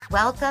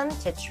Welcome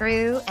to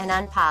True and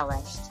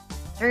Unpolished.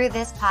 Through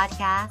this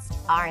podcast,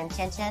 our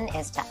intention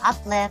is to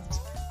uplift,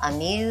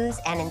 amuse,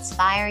 and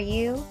inspire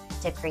you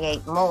to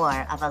create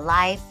more of a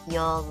life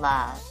you'll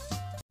love.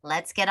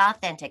 Let's get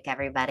authentic,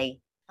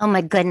 everybody. Oh my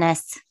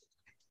goodness.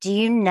 Do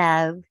you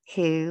know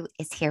who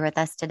is here with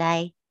us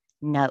today?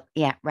 No.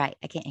 Yeah, right.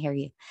 I can't hear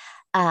you.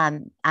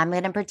 I'm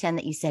going to pretend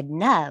that you said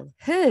no.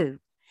 Who?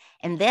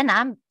 And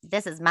then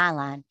this is my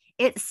line.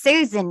 It's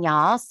Susan,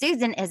 y'all.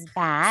 Susan is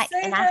back.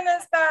 Susan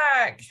is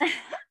back.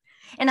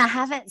 And I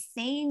haven't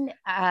seen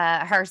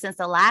her since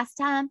the last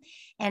time.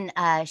 And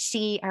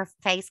her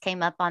face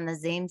came up on the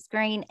Zoom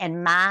screen,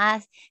 and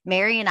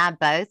Mary and I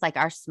both, like,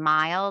 our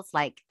smiles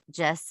like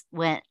just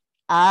went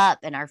up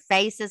and our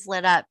faces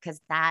lit up,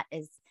 because that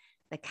is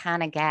the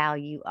kind of gal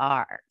you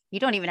are. You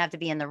don't even have to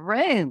be in the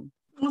room.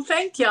 Well,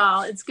 thank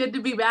y'all. It's good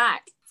to be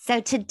back. So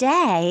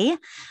today,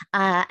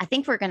 I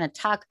think we're going to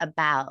talk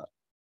about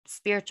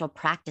spiritual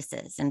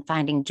practices and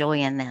finding joy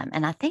in them.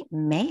 And I think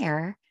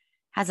Mare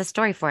has a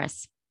story for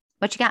us.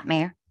 What you got,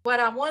 Mare? What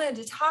I wanted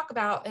to talk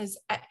about is,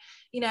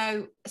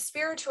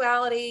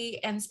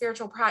 spirituality and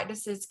spiritual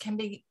practices can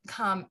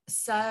become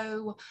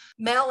so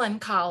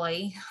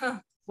melancholy,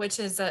 which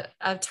is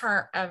a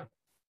term,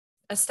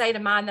 a state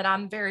of mind that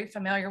I'm very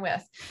familiar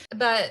with,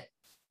 but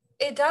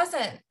it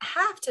doesn't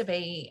have to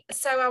be.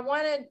 So I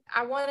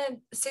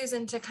wanted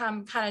Susan to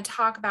come kind of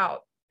talk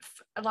about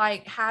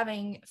like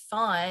having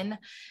fun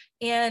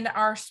in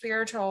our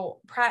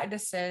spiritual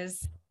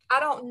practices. I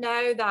don't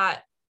know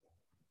that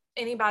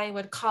anybody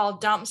would call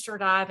dumpster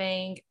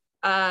diving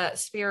a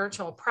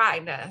spiritual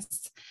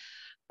practice,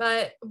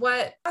 but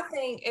what I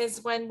think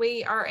is when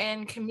we are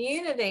in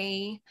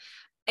community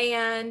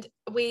and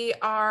we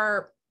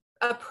are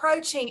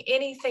approaching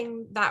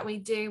anything that we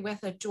do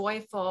with a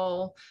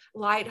joyful,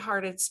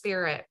 lighthearted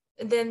spirit,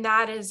 then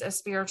that is a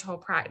spiritual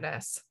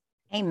practice.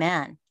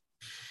 Amen.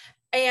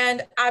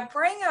 And I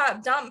bring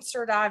up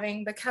dumpster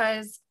diving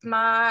because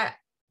my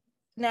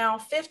now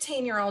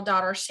 15-year-old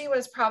daughter, she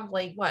was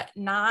probably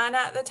 9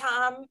 at the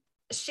time.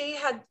 She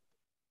had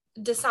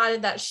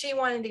decided that she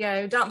wanted to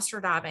go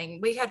dumpster diving.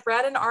 We had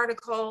read an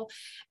article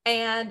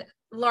and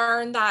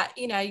learned that,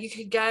 you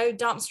could go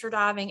dumpster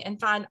diving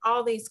and find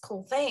all these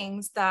cool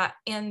things that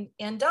in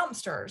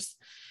dumpsters.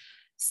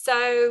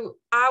 So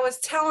I was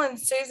telling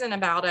Susan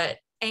about it,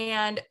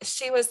 and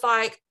she was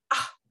like,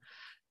 oh,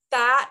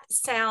 that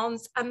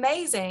sounds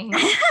amazing.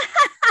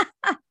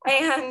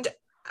 And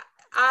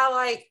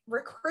I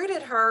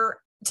recruited her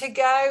to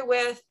go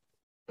with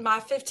my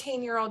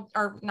 15-year-old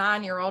or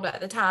 9-year-old at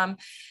the time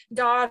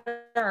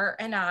daughter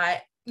and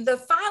I. The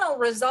final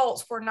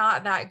results were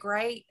not that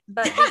great,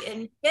 but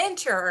the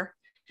adventure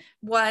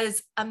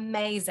was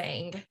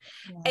amazing.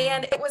 Yeah.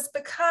 And it was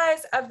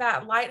because of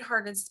that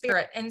lighthearted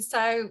spirit. And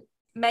so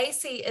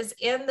Macy is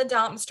in the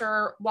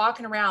dumpster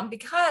walking around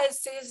because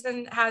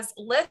Susan has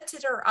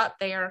lifted her up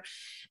there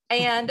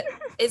and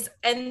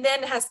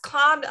then has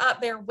climbed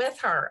up there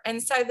with her.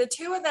 And so the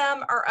two of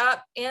them are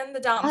up in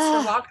the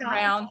dumpster walking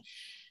around,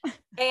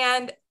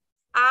 and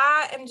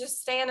I am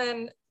just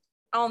standing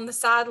on the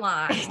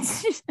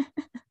sidelines.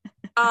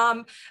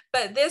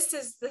 But this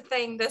is the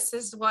thing. This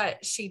is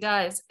what she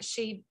does.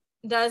 She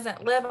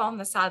doesn't live on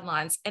the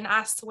sidelines. And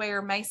I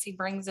swear Macy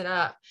brings it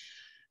up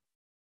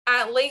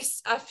at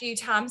least a few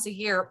times a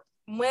year.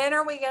 When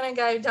are we going to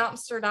go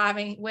dumpster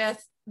diving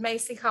with,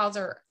 Macy calls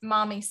her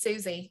Mommy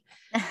Susie.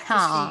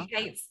 She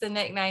hates the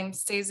nickname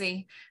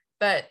Susie,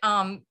 but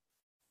I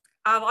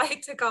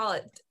like to call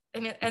it.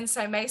 And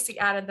so Macy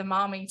added the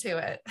mommy to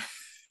it.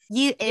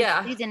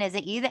 Susan, is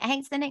it you that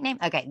hates the nickname?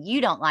 Okay, you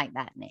don't like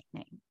that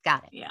nickname.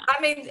 Got it. Yeah. I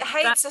mean,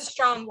 hate's a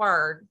strong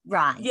word.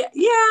 Right.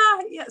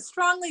 Yeah.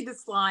 Strongly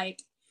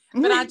dislike.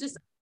 But I just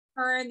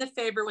earn the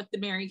favor with the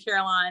Mary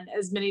Caroline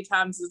as many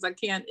times as I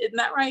can. Isn't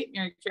that right,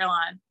 Mary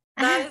Caroline?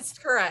 That is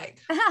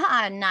correct.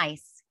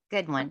 Nice.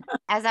 Good one.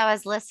 As I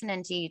was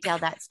listening to you tell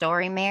that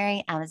story,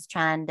 Mary, I was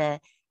trying to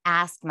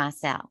ask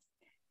myself,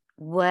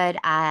 would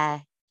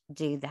I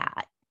do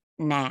that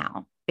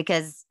now?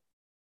 Because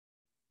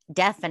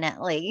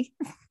definitely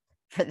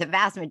for the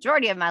vast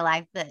majority of my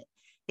life,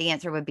 the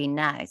answer would be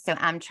no. So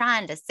I'm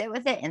trying to sit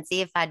with it and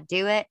see if I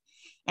do it.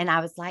 And I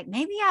was like,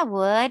 maybe I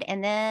would.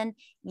 And then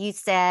you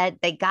said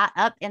they got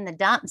up in the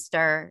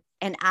dumpster,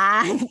 and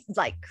I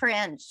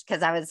cringed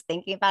because I was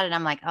thinking about it.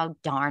 I'm like, oh,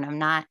 darn, I'm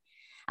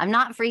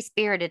not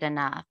free-spirited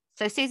enough.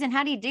 So Susan,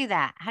 how do you do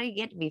that? How do you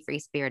get to be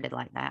free-spirited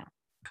like that?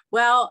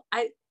 Well,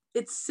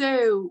 it's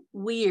so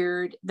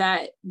weird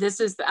that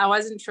I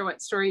wasn't sure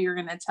what story you're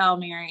going to tell,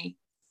 Mary.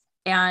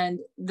 And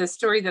the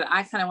story that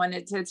I kind of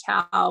wanted to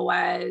tell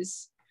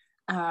was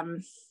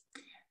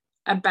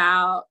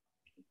about,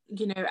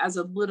 as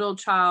a little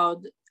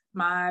child,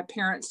 my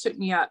parents took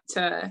me up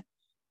to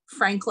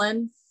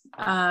Franklin,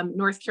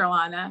 North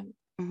Carolina.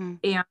 Mm-hmm.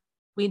 And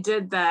we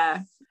did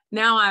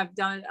now I've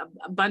done it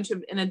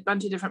in a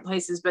bunch of different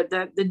places, but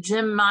the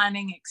gem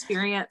mining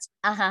experience,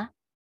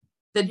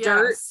 the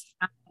dirt,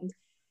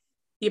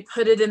 you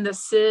put it in the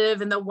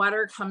sieve and the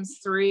water comes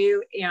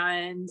through,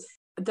 and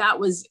that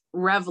was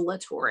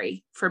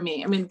revelatory for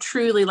me. I mean,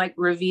 truly like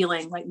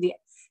revealing, like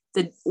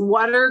the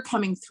water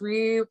coming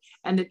through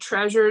and the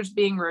treasures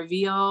being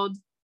revealed.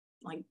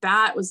 Like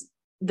that was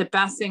the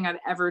best thing I'd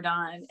ever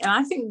done. And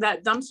I think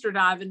that dumpster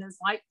diving is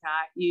like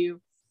that.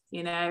 You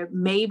know,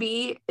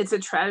 maybe it's a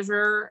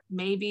treasure,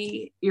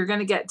 maybe you're going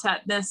to get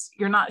tetanus.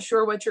 You're not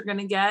sure what you're going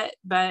to get,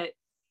 but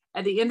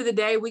at the end of the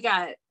day, we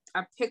got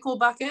a pickle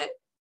bucket.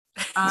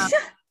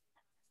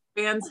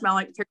 Van smell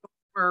like pickles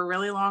for a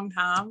really long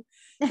time.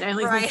 The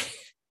only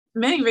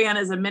minivan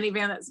is a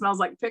minivan that smells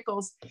like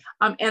pickles,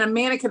 and a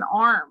mannequin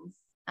arm.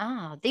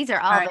 Oh, these are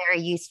all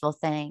very useful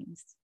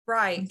things.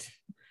 Right.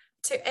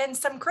 And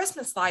some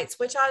Christmas lights,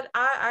 which I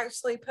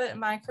actually put in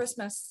my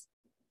Christmas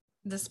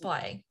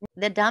display.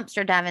 The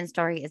dumpster diving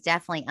story is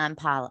definitely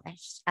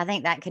unpolished. I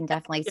think that can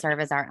definitely serve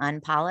as our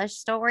unpolished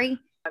story.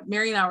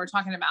 Mary and I were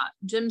talking about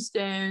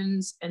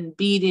gemstones and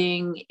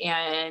beading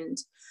and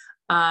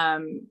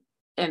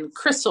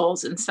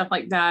crystals and stuff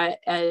like that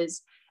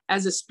as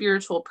a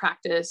spiritual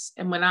practice.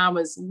 And when I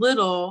was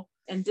little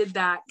and did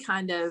that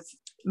kind of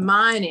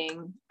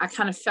mining, I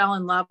kind of fell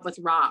in love with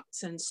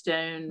rocks and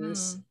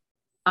stones.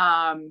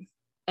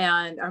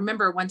 And I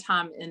remember one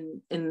time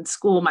in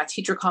school, my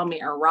teacher called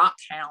me a rock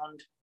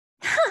hound.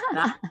 And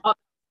I thought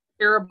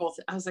terrible.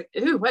 I was like,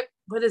 ooh,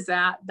 what is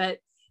that?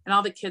 And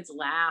all the kids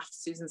laughed.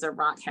 Susan's a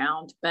rock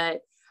hound.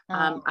 But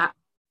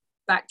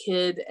that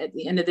kid at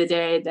the end of the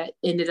day that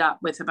ended up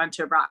with a bunch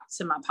of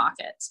rocks in my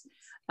pockets.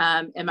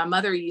 And my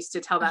mother used to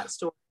tell that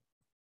story,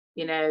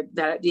 you know,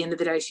 that at the end of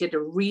the day, she had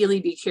to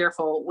really be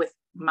careful with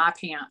my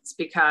pants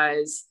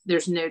because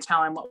there's no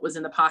telling what was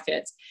in the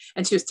pockets.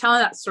 And she was telling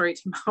that story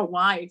to my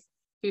wife,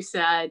 who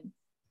said,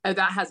 oh,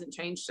 that hasn't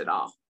changed at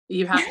all.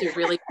 You have to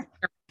really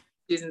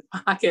Susan's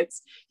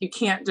pockets. You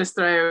can't just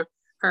throw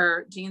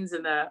her jeans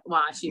in the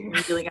wash. You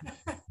really got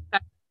to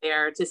check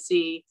there to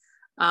see.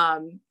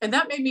 And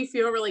that made me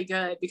feel really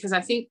good because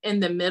I think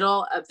in the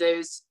middle of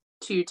those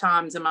two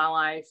times in my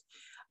life,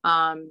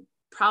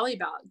 probably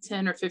about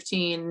 10 or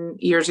 15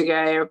 years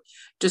ago,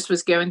 just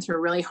was going through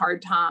a really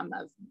hard time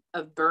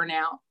of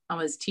burnout. I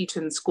was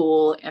teaching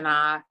school and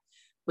I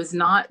was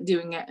not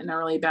doing it in a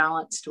really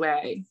balanced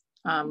way.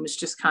 Was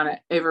just kind of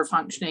over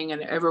functioning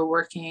and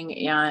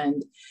overworking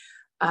and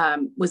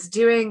was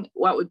doing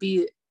what would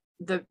be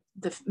the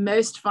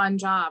most fun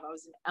job. I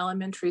was an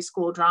elementary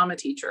school drama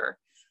teacher.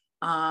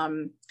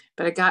 But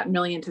I got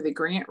really into the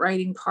grant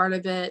writing part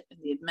of it and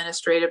the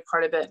administrative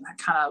part of it. And I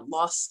kind of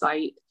lost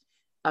sight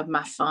of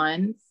my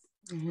fun.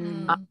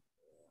 And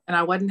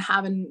I wasn't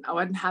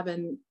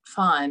having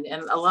fun,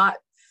 and a lot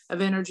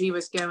of energy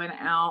was going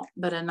out,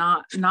 but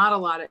not a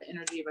lot of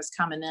energy was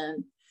coming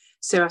in.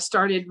 So I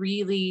started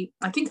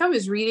I think I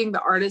was reading The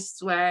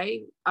Artist's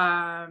Way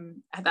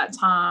at that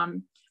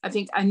time. I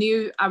think I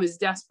knew I was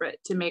desperate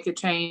to make a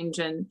change.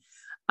 And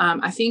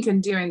I think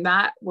in doing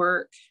that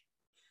work,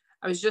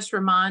 I was just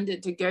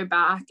reminded to go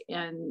back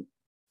and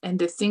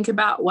to think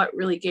about what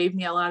really gave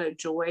me a lot of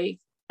joy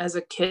as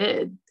a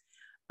kid,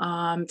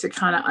 to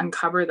kind of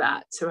uncover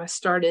that. So I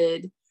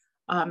started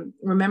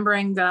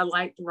remembering that I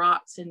liked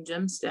rocks and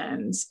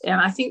gemstones.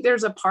 And I think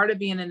there's a part of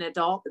being an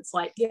adult that's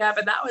like, yeah,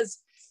 but that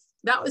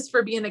was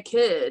for being a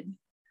kid.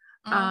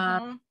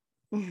 And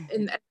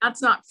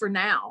that's not for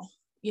now.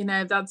 You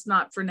know, that's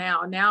not for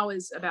now. Now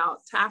is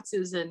about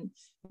taxes and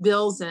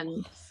bills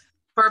and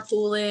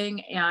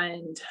carpooling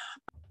and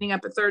getting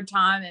up a third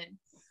time.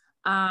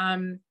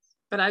 And,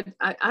 but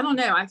I don't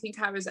know. I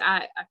think I was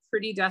at a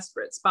pretty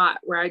desperate spot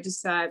where I just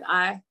said,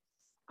 I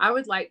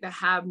would like to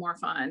have more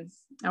fun.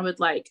 I would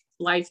like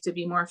life to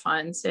be more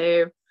fun.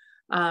 So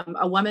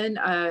a woman,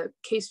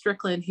 Kay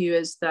Strickland, who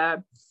is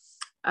the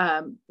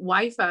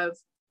wife of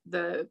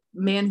the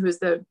man who is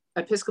the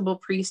Episcopal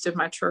priest of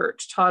my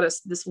church, taught us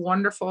this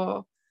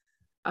wonderful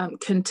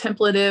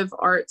contemplative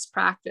arts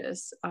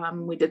practice.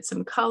 We did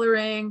some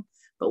coloring,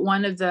 but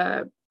one of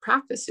the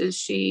practices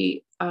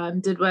she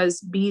did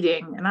was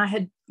beading. And I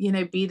had,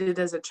 beaded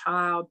as a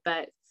child,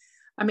 but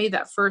I made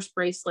that first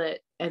bracelet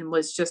and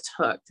was just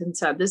hooked and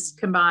said, this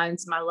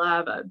combines my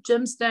love of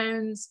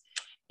gemstones.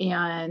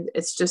 And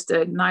it's just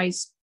a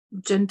nice,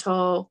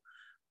 gentle,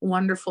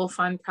 wonderful,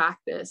 fun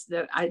practice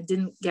that I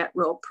didn't get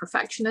real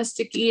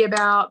perfectionistic-y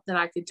about, that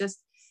I could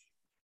just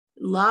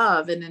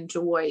love and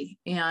enjoy.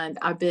 And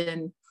I've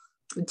been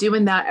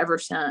doing that ever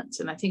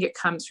since. And I think it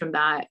comes from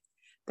that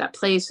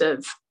place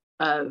of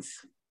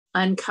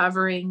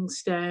uncovering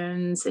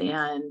stones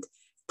and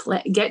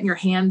getting your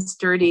hands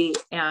dirty.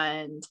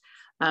 And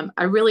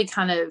I really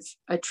kind of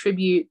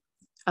attribute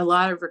a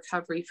lot of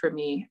recovery for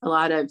me, a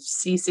lot of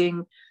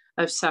ceasing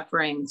of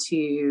suffering,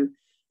 to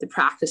the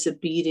practice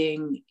of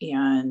beading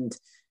and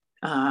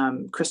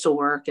crystal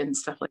work and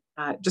stuff like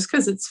that, just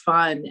because it's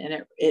fun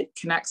and it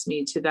connects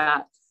me to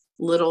that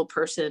little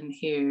person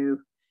who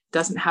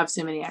doesn't have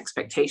so many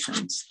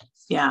expectations.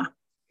 Yeah.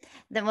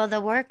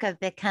 The work of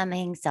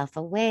becoming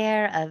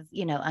self-aware of,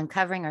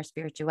 uncovering our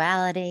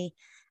spirituality,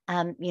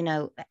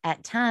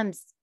 at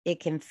times it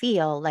can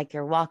feel like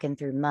you're walking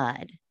through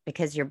mud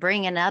because you're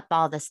bringing up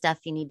all the stuff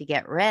you need to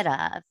get rid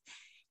of.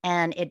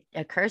 And it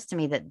occurs to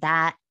me that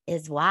that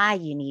is why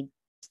you need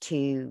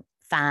to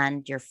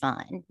find your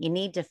fun. You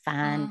need to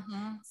find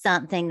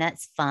something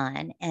that's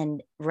fun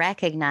and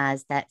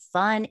recognize that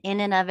fun in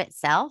and of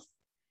itself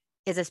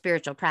is a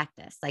spiritual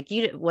practice. Like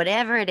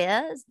whatever it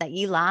is that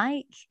you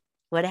like,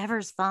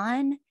 whatever's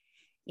fun,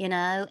 and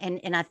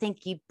I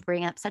think you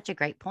bring up such a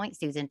great point,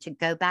 Susan, to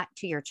go back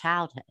to your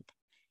childhood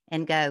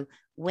and go,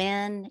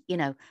 when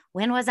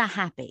was I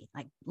happy?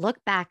 Like,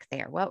 look back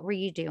there. What were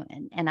you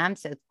doing? And I'm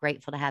so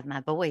grateful to have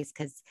my boys,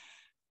 because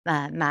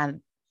my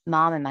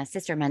mom and my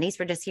sister, my niece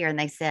were just here, and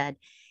they said,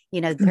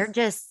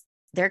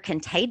 they're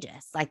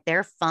contagious. Like,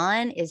 their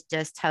fun is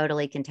just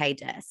totally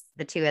contagious,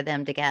 the two of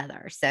them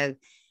together. So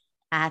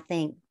I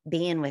think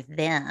being with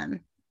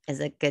them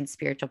is a good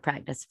spiritual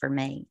practice for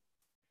me.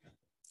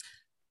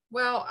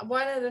 Well,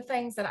 one of the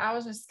things that I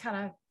was just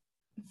kind of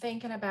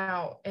thinking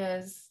about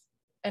is,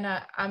 and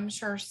I'm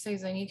sure,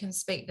 Susan, you can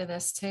speak to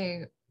this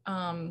too.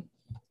 I'm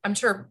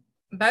sure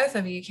both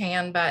of you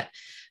can, but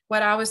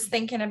what I was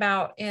thinking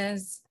about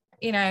is,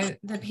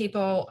 the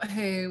people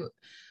who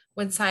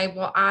would say,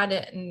 well, I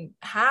didn't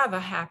have a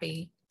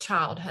happy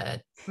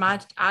childhood.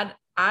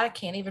 I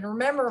can't even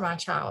remember my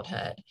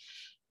childhood.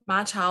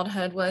 My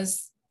childhood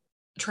was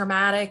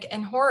traumatic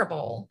and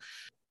horrible.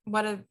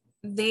 What do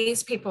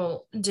these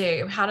people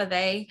do? How do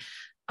they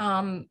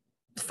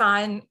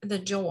find the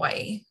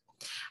joy?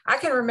 I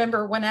can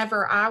remember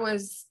whenever I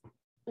was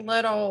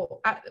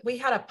little, we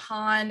had a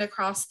pond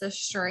across the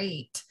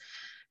street,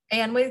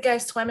 and we'd go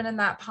swimming in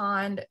that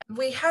pond.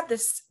 We had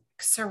this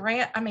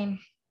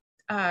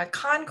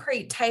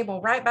concrete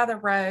table right by the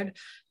road,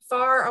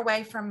 far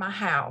away from my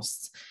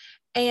house.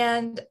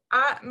 And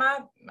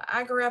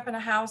I grew up in a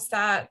house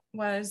that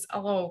was a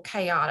little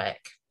chaotic.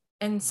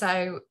 And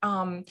so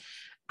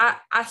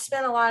I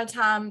spent a lot of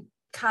time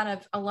kind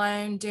of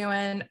alone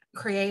doing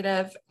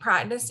creative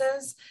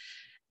practices.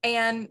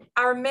 And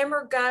I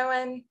remember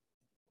going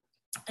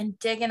and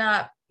digging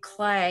up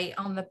clay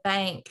on the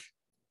bank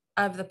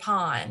of the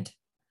pond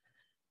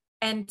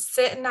and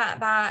sitting at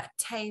that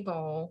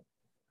table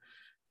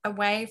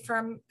away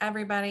from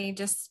everybody,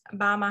 just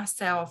by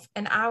myself.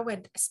 And I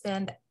would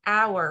spend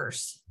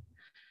hours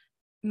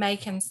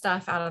making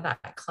stuff out of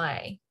that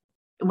clay.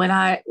 When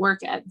I work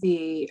at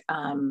in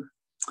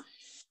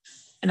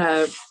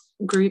a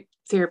group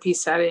therapy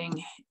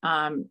setting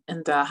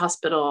in the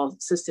hospital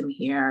system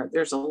here,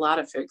 there's a lot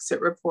of folks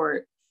that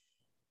report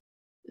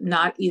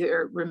not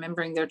either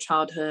remembering their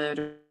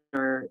childhood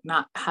or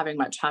not having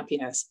much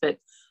happiness, but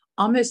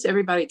almost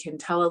everybody can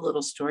tell a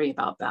little story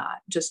about that.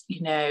 Just,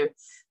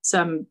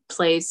 some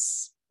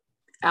place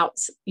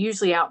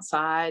usually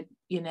outside,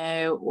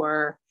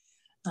 or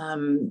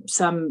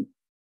some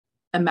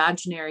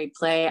imaginary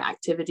play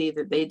activity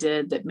that they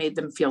did that made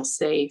them feel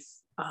safe.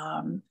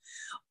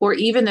 Or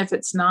even if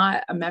it's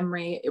not a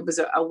memory, it was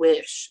a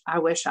wish. I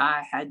wish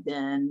I had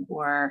been,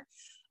 or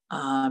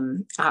I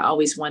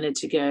always wanted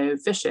to go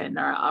fishing,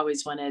 or I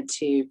always wanted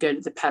to go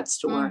to the pet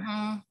store.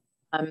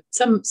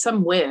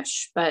 Some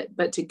wish,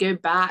 but to go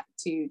back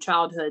to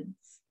childhood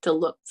to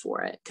look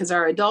for it, because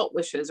our adult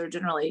wishes are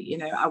generally,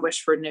 I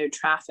wish for no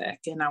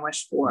traffic, and I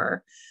wish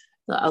for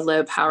a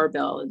low power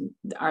bill, and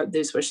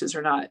those wishes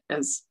are not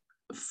as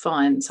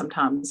fun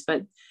sometimes.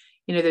 But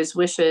those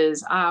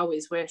wishes, I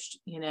always wished,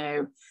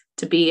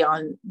 to be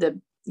on the,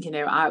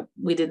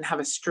 we didn't have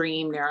a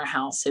stream near our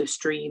house, so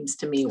streams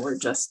to me were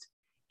just,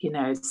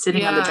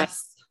 sitting on the bank,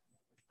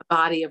 a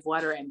body of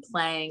water and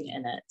playing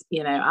in it.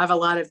 I have a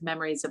lot of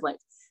memories of like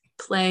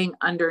playing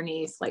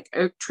underneath like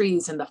oak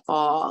trees in the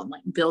fall, and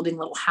like building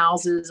little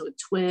houses with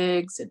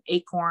twigs and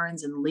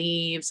acorns and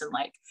leaves, and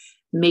like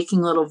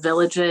making little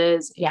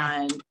villages.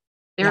 And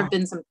there have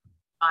been some in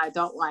my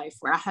adult life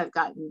where I have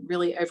gotten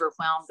really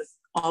overwhelmed with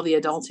all the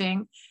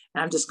adulting, and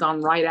I've just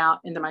gone right out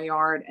into my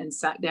yard and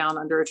sat down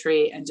under a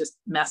tree and just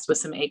messed with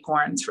some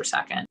acorns for a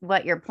second.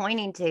 What you're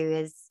pointing to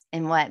is,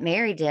 and what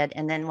Mary did,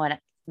 and then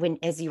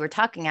as you were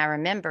talking, I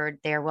remembered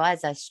there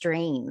was a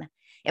stream.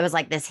 It was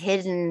like this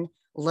hidden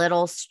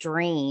little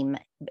stream.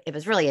 It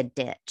was really a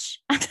ditch.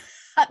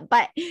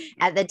 But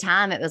at the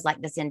time, it was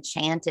like this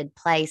enchanted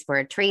place where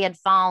a tree had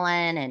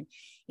fallen, and,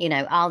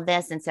 all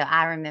this. And so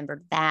I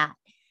remembered that.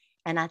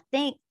 And I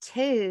think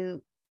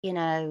too,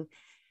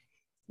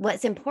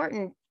 what's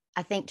important,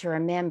 I think, to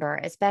remember,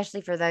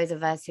 especially for those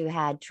of us who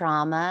had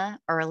trauma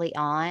early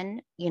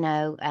on,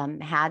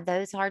 had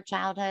those hard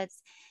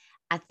childhoods,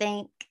 I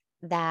think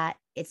that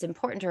it's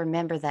important to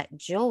remember that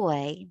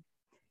joy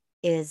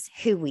is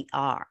who we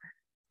are.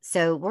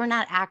 So we're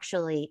not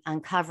actually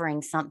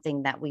uncovering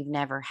something that we've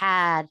never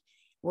had.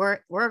 We're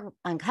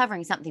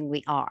uncovering something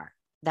we are,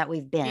 that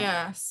we've been.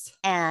 Yes.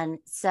 And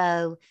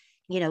so,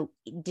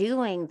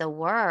 doing the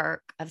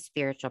work of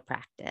spiritual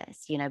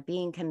practice,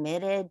 being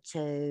committed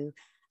to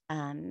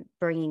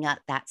bringing up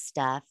that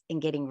stuff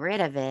and getting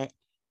rid of it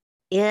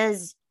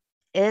is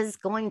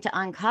going to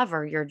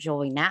uncover your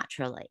joy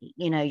naturally,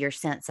 your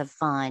sense of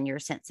fun, your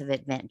sense of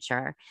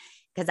adventure.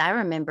 Because I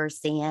remember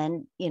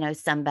seeing,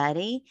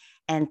 somebody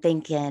and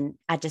thinking,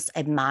 I just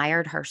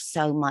admired her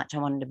so much. I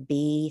wanted to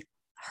be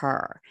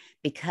her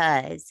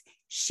because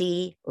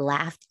she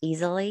laughed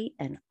easily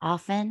and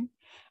often,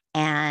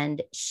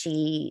 and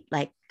she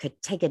like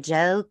could take a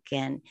joke,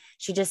 and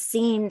she just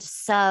seemed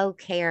so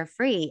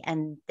carefree.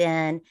 And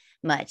then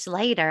much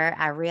later,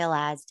 I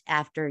realized,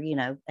 after,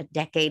 a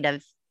decade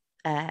of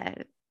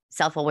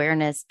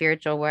self-awareness,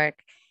 spiritual work,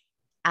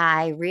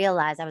 I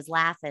realized I was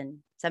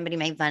laughing. Somebody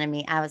made fun of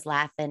me. I was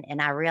laughing, and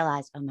I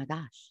realized, oh my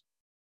gosh,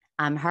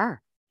 I'm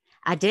her.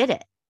 I did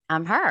it.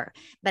 I'm her.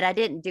 But I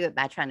didn't do it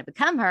by trying to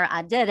become her.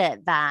 I did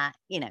it by,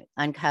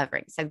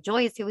 uncovering. So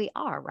joy is who we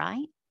are,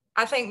 right?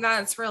 I think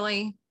that's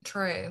really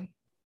true.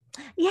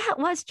 Yeah, it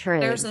was true.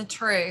 There's a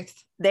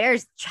truth.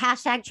 There's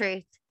hashtag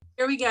truth.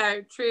 Here we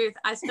go. Truth.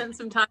 I spent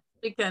some time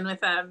this weekend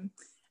with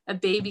a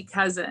baby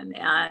cousin,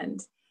 and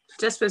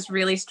just was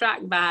really struck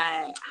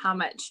by how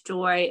much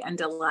joy and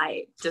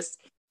delight.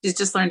 She's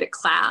just learned to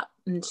clap,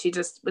 and she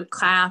just would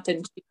clap,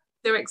 and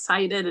they were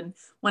excited and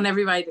want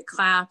everybody to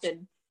clap,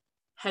 and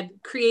had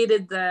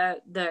created the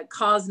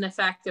cause and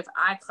effect of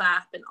I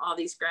clap and all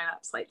these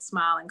grown-ups like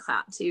smile and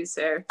clap too.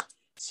 So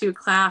she would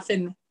clap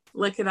and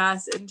look at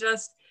us, and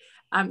just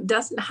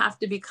doesn't have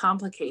to be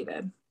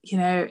complicated.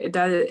 It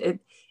does.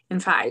 In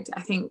fact,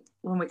 I think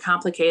when we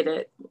complicate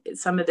it,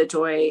 some of the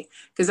joy,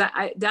 because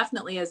I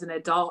definitely, as an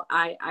adult,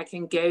 I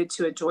can go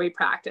to a joy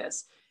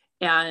practice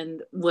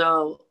and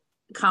will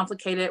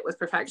complicate it with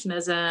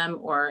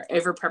perfectionism or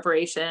over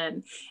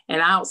preparation,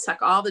 and I'll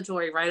suck all the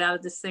joy right out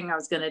of this thing I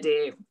was going to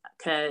do.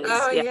 Because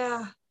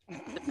I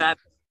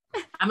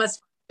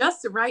must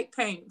just the right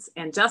paints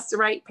and just the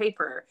right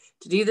paper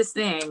to do this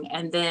thing,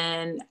 and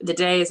then the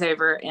day is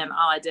over, and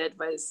all I did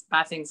was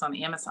buy things on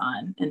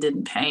Amazon and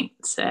didn't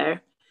paint. So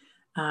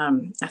I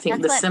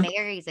think that's what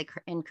Mary's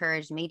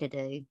encouraged me to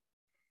do,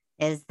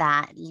 is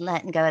that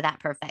letting go of that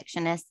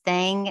perfectionist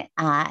thing.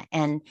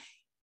 And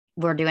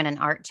we're doing an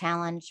art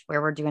challenge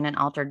where we're doing an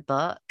altered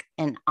book,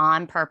 and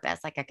on purpose,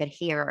 like I could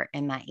hear her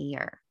in my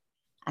ear.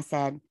 I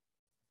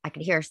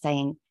could hear her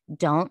saying,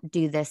 don't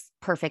do this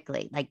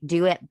perfectly, like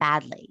do it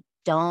badly.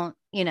 Don't,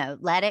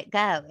 let it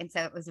go. And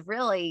so it was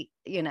really,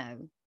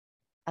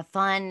 a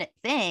fun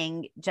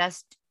thing,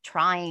 just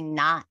trying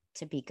not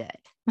to be good.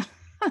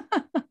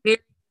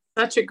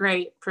 Such a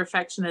great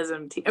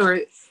perfectionism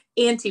or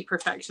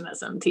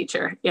anti-perfectionism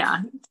teacher.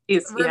 Yeah.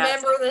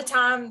 Remember the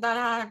time that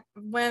I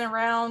went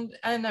around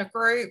in a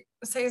group,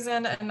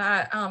 Susan, and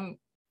I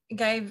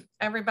gave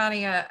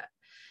everybody a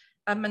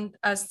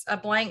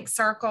blank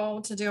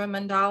circle to do a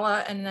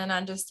mandala, and then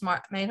I just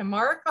made a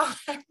mark on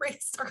every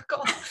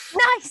circle.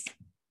 Nice.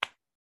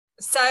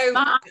 So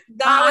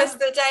that was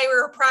the day we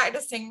were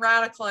practicing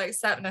radical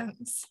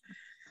acceptance.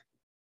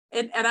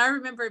 And I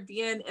remember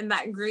being in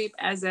that group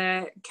as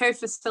a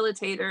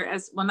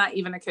co-facilitator, not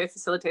even a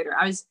co-facilitator.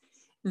 I was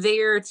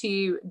there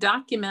to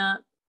document,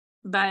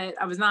 but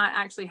I was not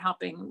actually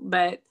helping.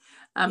 But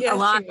yes, a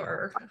lot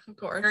of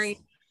course, during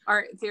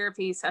art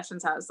therapy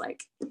sessions, I was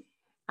like,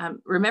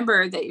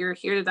 remember that you're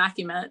here to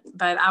document,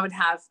 but I would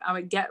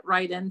get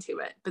right into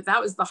it. But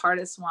that was the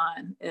hardest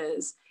one,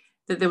 is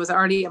that there was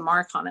already a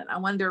mark on it. I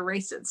wanted to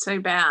erase it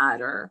so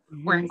bad, or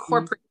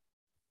incorporate.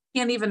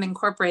 You can't even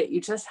incorporate.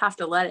 You just have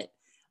to let it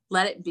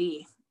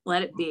be.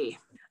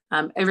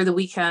 Over the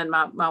weekend,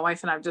 my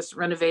wife and I have just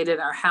renovated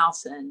our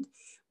house, and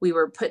we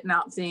were putting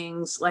out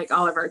things like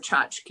all of our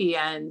tchotchke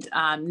and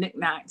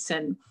knickknacks.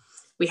 And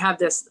we have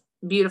this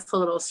beautiful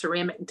little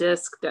ceramic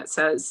disc that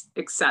says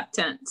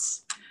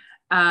acceptance,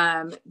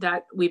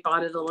 that we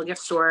bought at a little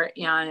gift store,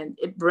 and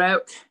it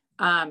broke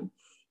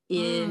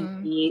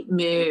in the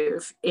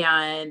move.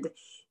 And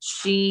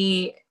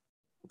she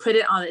put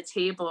it on the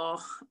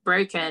table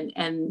broken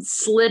and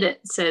slid it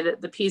so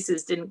that the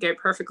pieces didn't go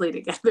perfectly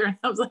together. And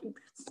I was like,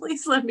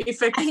 please let me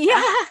fix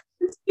that.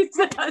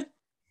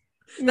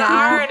 The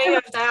irony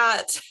of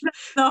that. That's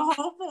the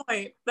whole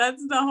point. I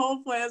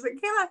was like,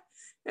 yeah.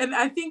 And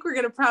I think we're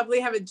going to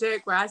probably have a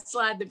joke where I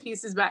slide the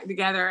pieces back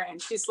together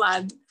and she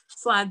slides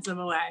them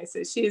away.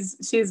 So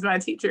she's my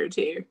teacher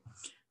too,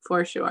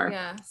 for sure.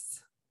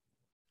 Yes.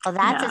 Well,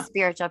 that's a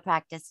spiritual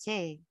practice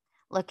too.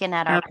 Looking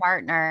at our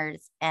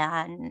partners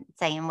and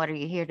saying, what are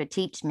you here to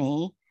teach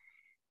me?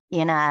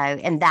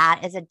 And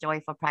that is a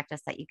joyful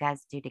practice that you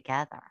guys do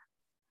together.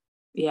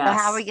 Yeah. So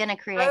how are we going to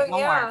create more?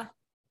 Yeah.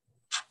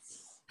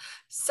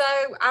 So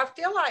I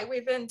feel like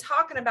we've been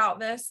talking about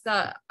this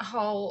the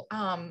whole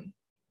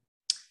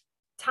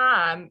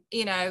time,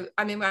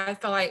 I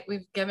feel like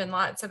we've given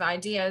lots of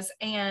ideas.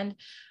 And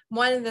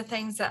one of the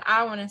things that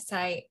I want to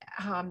say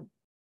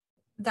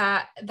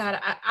that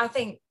I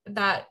think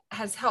that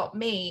has helped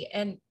me,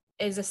 and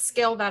is a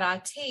skill that I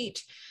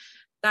teach,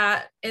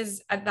 that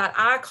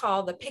I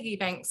call the piggy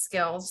bank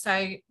skill.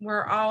 So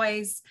we're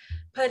always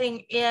putting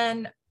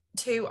in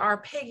to our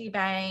piggy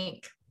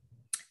bank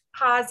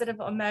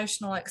positive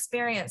emotional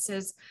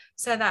experiences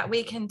so that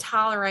we can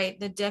tolerate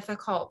the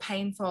difficult,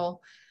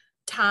 painful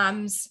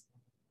times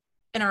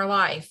in our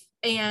life.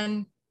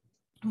 And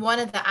one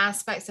of the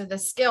aspects of the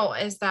skill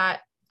is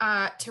that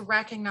to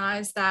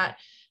recognize that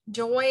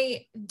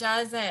joy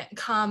doesn't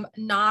come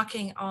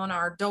knocking on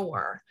our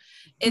door.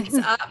 It's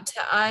up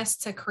to us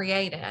to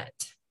create it.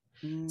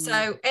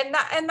 So,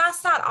 and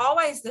that's not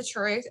always the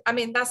truth. I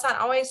mean, that's not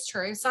always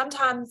true.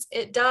 Sometimes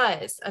it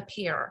does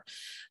appear,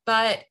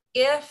 but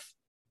if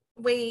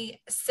we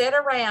sit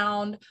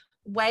around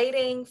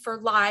waiting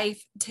for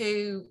life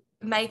to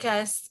make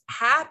us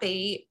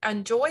happy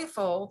and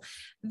joyful,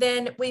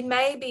 then we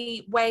may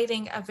be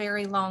waiting a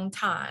very long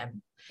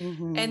time.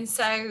 And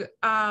so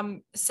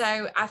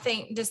I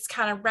think just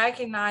kind of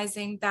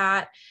recognizing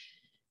that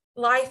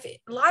life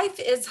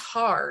is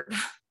hard.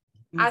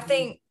 I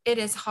think it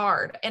is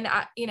hard. And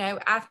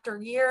after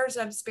years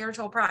of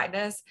spiritual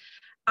practice,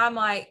 I'm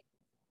like,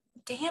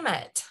 damn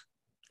it.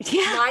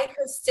 Yeah. Life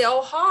is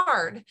still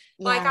hard.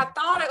 Yeah. Like I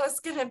thought it was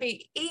going to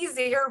be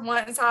easier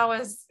once I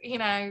was,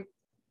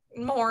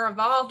 more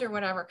evolved or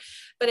whatever,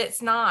 but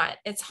it's not.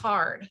 It's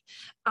hard.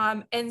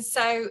 And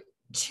so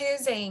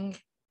choosing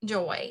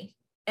joy,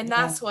 and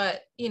that's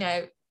what,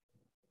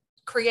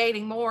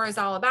 creating more is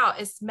all about,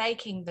 is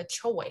making the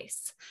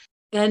choice.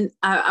 And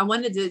I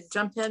wanted to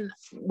jump in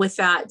with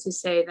that to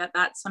say that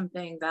that's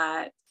something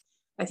that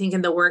I think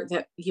in the work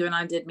that you and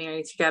I did,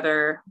 Mary,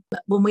 together,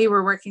 when we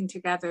were working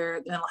together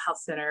at the mental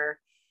health center,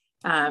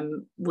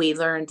 we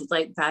learned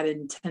like that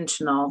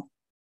intentional,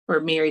 or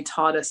Mary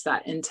taught us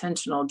that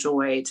intentional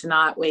joy, to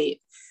not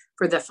wait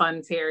for the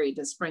fun fairy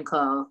to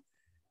sprinkle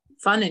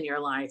fun in your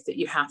life, that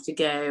you have to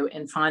go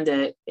and find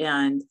it.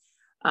 And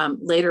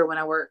later when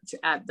I worked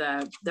at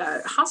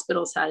the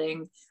hospital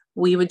setting,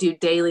 we would do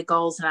daily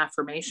goals and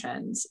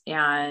affirmations.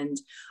 And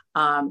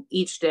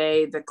each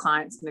day the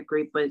clients in the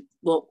group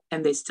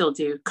and they still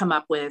do, come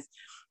up with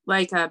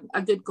like a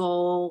good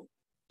goal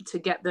to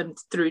get them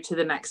through to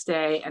the next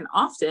day. And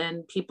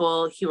often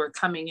people who are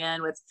coming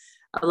in with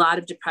a lot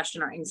of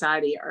depression or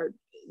anxiety,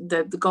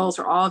 the goals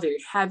are all very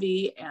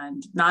heavy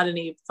and not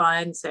any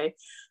fun. So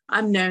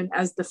I'm known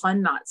as the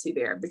fun Nazi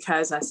there,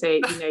 because I say,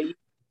 you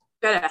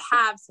gotta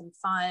have some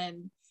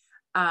fun.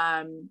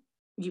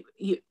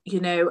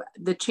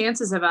 The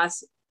chances of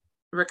us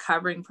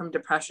recovering from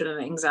depression and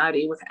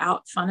anxiety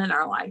without fun in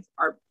our life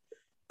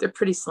they're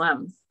pretty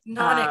slim.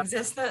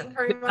 Non-existent,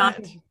 pretty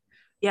much.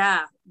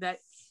 Yeah. That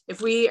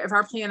if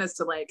our plan is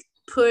to like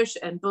push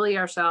and bully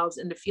ourselves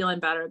into feeling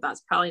better,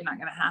 that's probably not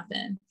going to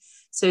happen.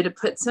 So to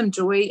put some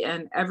joy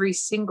in every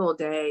single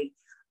day,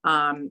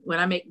 when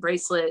I make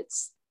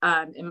bracelets,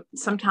 and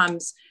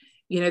sometimes,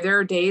 there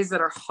are days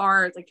that are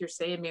hard, like you're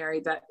saying,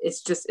 Mary, that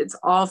it's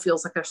all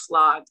feels like a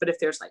slog. But if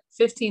there's like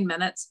 15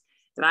 minutes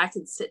that I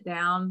can sit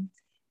down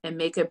and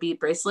make a bead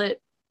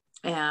bracelet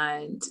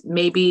and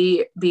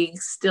maybe be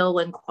still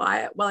and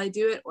quiet while I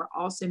do it, or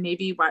also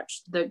maybe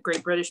watch the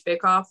Great British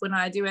Bake Off when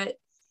I do it,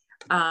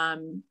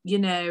 then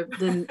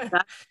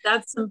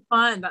that's some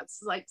fun.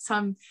 That's like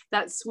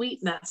that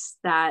sweetness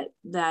that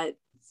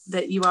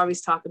you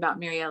always talk about,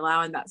 Mary,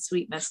 allowing that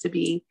sweetness to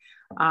be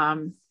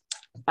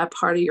a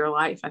part of your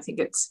life. I think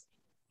it's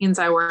teens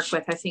I work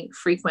with, I think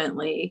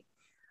frequently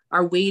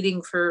are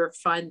waiting for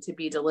fun to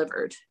be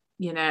delivered,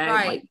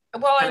 right.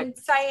 Like, and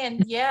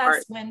saying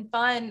yes when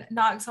fun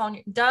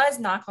does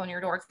knock on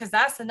your door, because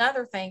that's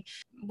another thing.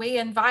 We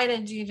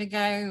invited you to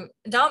go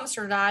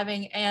dumpster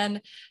diving,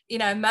 and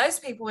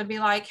most people would be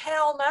like,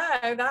 hell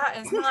no, that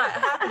is not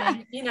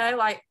happening,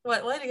 like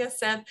what Lydia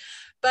said.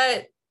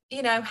 But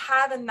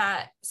having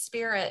that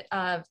spirit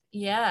of,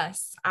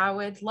 yes, I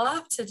would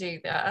love to do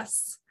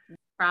this.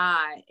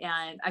 Right.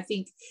 And I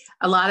think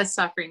a lot of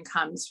suffering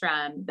comes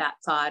from that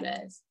thought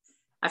of,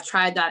 I've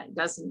tried that,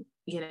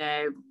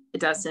 it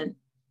doesn't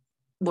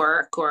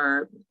work,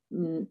 or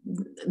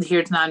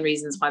here's 9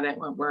 reasons why that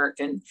won't work.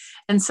 And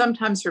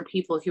sometimes for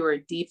people who are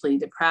deeply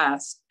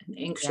depressed and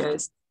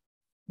anxious,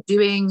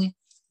 doing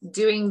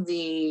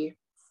the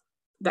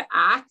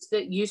act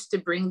that used to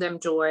bring them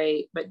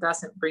joy, but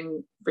doesn't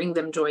bring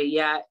them joy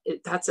yet,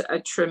 that's a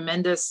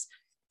tremendous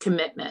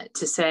commitment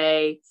to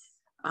say,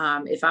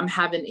 if I'm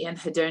having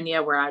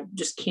anhedonia where I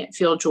just can't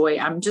feel joy,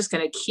 I'm just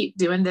going to keep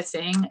doing the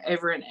thing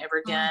over and over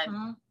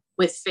again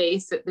with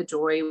faith that the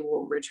joy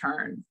will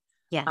return.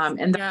 Yeah.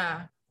 And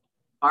that's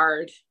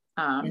hard.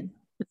 It's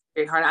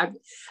very hard.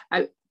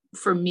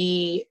 For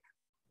me,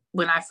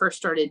 when I first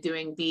started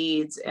doing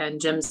beads and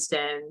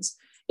gemstones,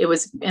 it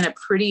was in a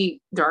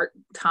pretty dark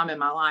time in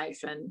my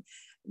life. And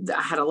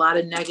I had a lot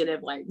of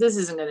negative, like, this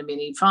isn't going to be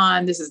any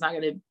fun. This is not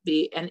going to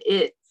be, and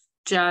it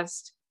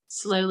just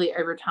slowly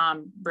over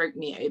time broke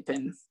me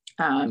open.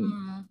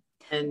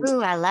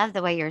 Ooh, I love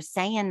the way you're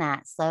saying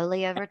that.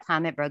 Slowly over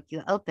time, it broke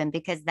you open,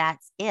 because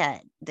that's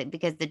it.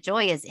 Because the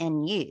joy is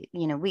in you.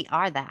 We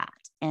are that.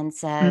 And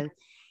so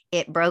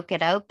it broke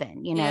it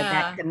open,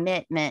 that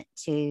commitment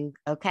to,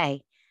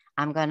 okay,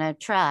 I'm going to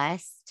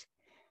trust.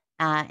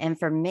 And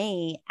for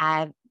me,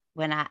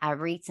 when I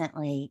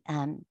recently,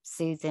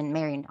 Susan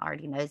Marion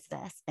already knows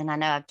this, and I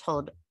know I've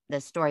told the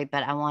story,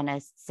 but I want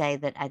to say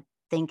that I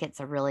think it's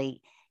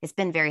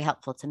been very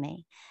helpful to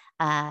me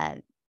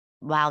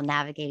while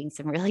navigating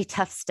some really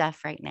tough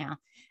stuff right now.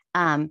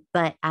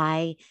 But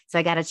I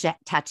got a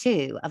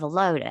tattoo of a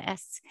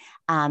lotus,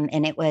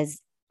 and it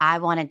was I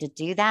wanted to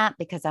do that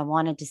because I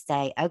wanted to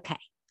say, okay,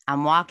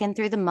 I'm walking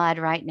through the mud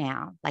right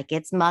now. Like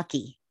it's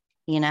mucky,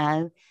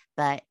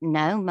 but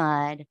no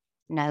mud,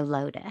 no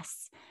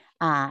lotus.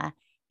 And,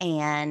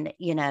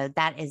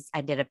 that is,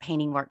 I did a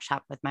painting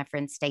workshop with my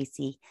friend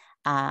Stacy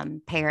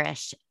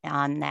Parrish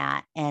on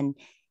that. And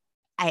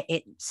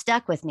it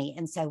stuck with me.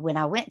 And so when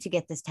I went to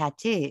get this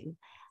tattoo,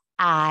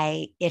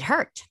 it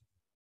hurt.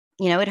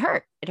 It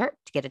hurt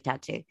to get a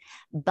tattoo,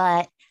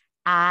 but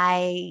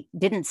I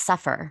didn't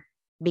suffer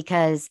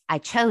because I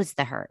chose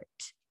the hurt,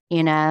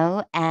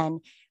 and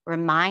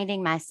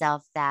reminding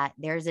myself that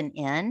there's an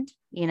end,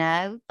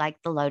 like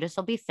the lotus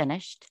will be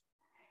finished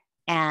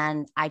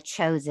and I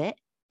chose it.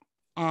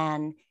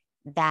 And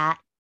that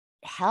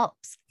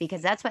helps,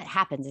 because that's what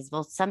happens is,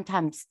 well,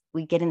 sometimes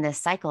we get in this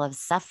cycle of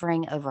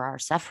suffering over our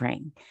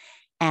suffering,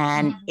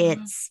 and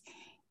it's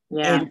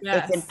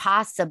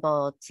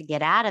impossible to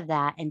get out of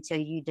that until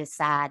you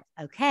decide,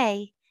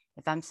 okay,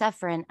 if I'm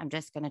suffering, I'm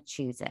just going to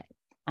choose it.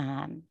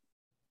 And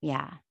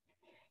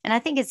I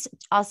think it's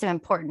also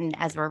important,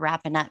 as we're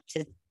wrapping up,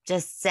 to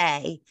just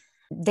say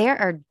there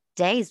are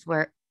days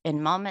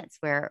in moments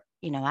where,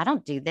 I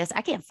don't do this.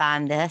 I can't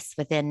find this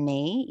within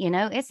me.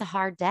 It's a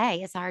hard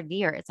day. It's a hard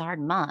year. It's a hard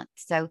month.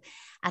 So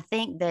I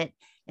think that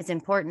it's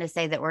important to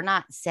say that we're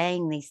not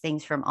saying these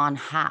things from on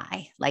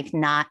high, like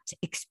not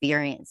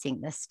experiencing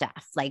this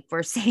stuff. Like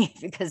we're saying,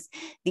 because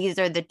these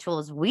are the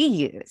tools we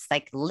use,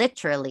 like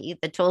literally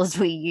the tools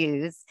we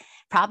use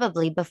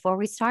probably before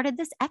we started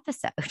this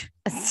episode.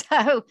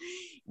 So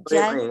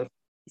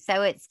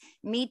it's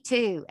me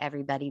too,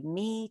 everybody,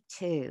 me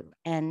too.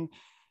 And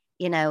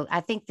I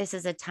think this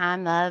is a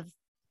time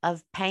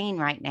of pain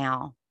right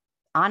now,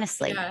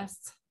 honestly. Yes.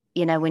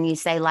 When you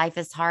say life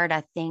is hard,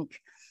 I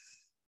think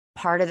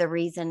part of the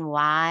reason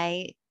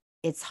why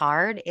it's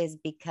hard is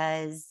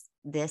because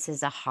this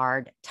is a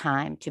hard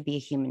time to be a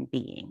human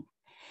being.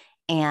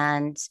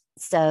 And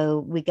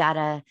so we got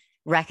to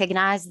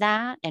recognize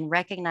that, and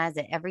recognize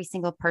that every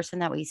single person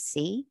that we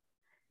see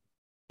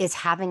is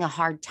having a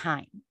hard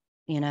time.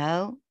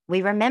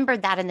 We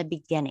remembered that in the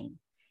beginning.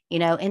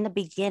 In the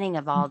beginning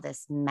of all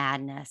this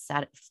madness,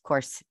 I, of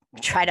course,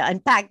 try to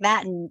unpack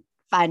that and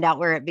find out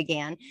where it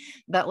began.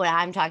 But what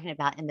I'm talking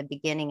about in the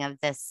beginning of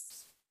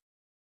this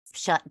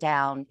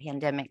shutdown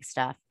pandemic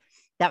stuff,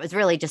 that was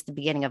really just the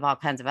beginning of all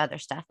kinds of other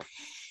stuff.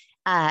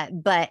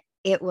 But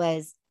it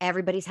was,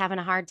 everybody's having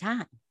a hard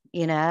time,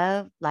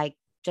 like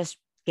just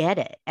get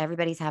it.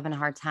 Everybody's having a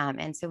hard time.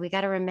 And so we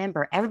got to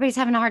remember, everybody's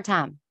having a hard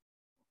time.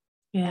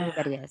 Yeah.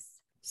 Everybody is.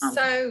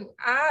 So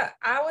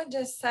I would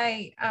just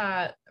say,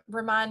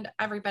 remind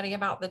everybody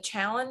about the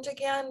challenge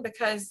again,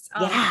 because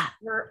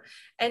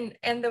and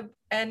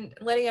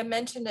Lydia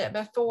mentioned it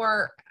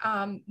before.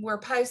 We're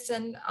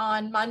posting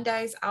on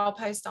Mondays. I'll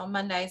post on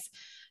Mondays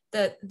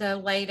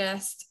the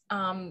latest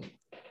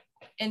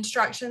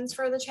instructions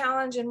for the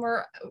challenge, and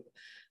we're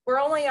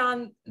only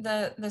on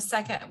the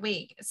second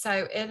week,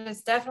 so it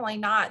is definitely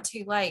not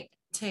too late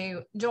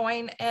to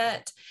join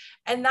it.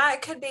 And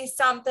that could be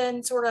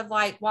something sort of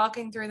like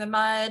walking through the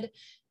mud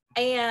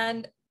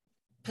and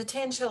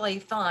potentially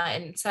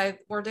fun. So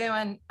we're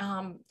doing,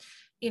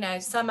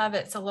 some of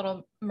it's a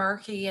little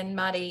murky and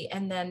muddy,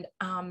 and then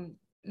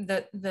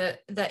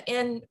the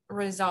end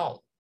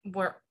result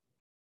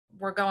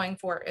we're going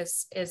for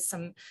is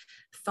some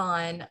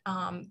fun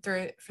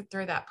through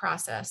that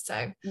process.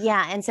 So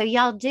and so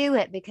y'all do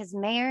it, because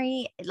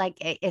Mary,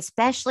 like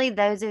especially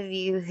those of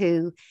you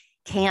who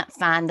can't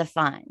find the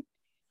fun,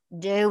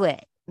 do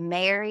it.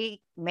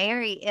 Mary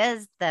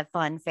is the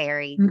fun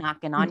fairy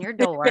knocking on your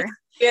door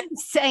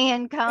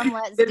saying, come,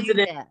 let's do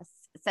this.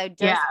 So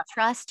just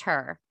trust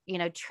her,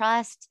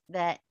 trust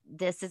that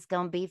this is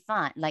going to be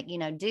fun. Like,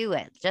 do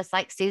it just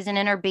like Susan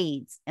and her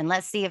beads, and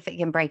let's see if it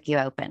can break you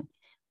open.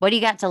 What do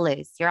you got to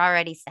lose? You're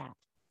already sad.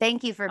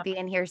 Thank you for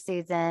being here,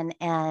 Susan.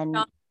 And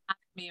I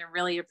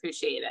really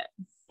appreciate it.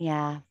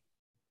 Yeah.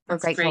 We're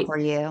grateful for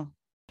you.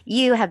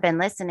 You have been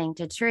listening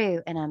to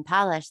True and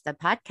Unpolished, the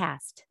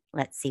podcast.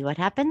 Let's see what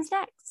happens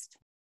next.